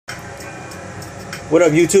What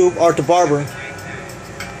up, YouTube? The Barber.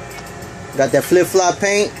 Got that flip-flop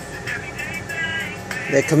paint.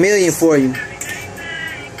 That chameleon for you.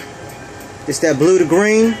 It's that blue to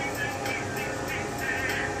green.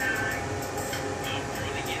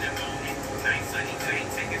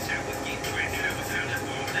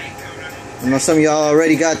 I know some of y'all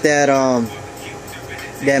already got that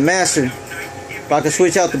that master. If I can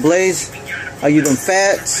switch out the blades, I use them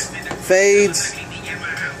fats, fades,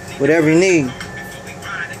 whatever you need.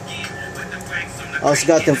 Also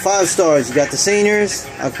got them 5 stars. You got the seniors.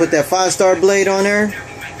 I put that 5-star blade on there.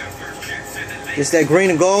 Just that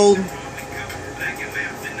green and gold.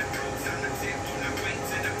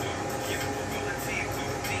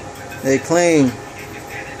 They clean.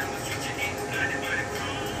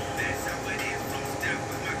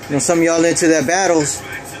 You know, some of y'all into that battles.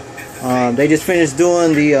 They just finished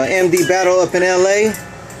doing the MD battle up in LA.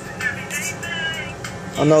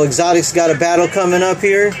 I know Exotic's got a battle coming up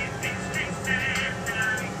here.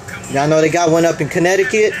 Y'all know they got one up in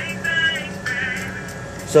Connecticut.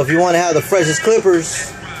 So if you want to have the freshest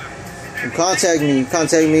clippers, you contact me.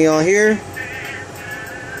 Contact me on here.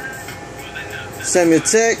 Send me a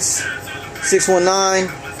text.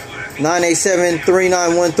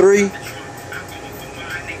 619-987-3913.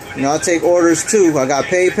 You know, I take orders too. I got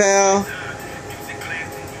PayPal.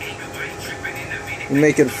 You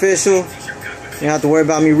make it official. You don't have to worry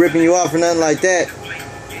about me ripping you off or nothing like that.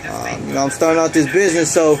 You know, I'm starting out this business,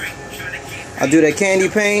 so I do that candy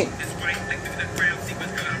paint,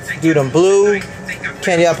 do them blue,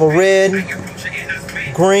 candy apple red,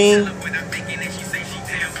 green.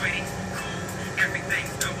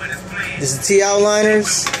 This is T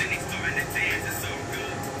outliners.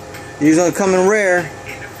 These are coming rare.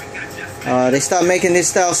 They stopped making this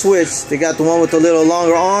style switch. They got the one with the little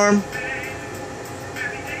longer arm.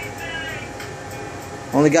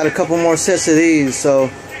 Only got a couple more sets of these,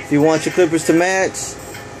 so if you want your clippers to match,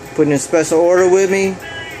 put in a special order with me.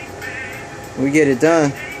 We get it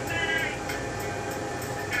done.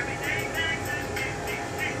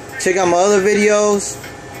 Check out my other videos.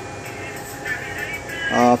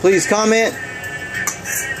 Please comment.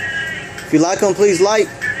 If you like them, please like.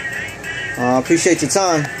 Appreciate your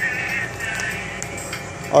time.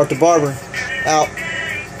 The Barber out.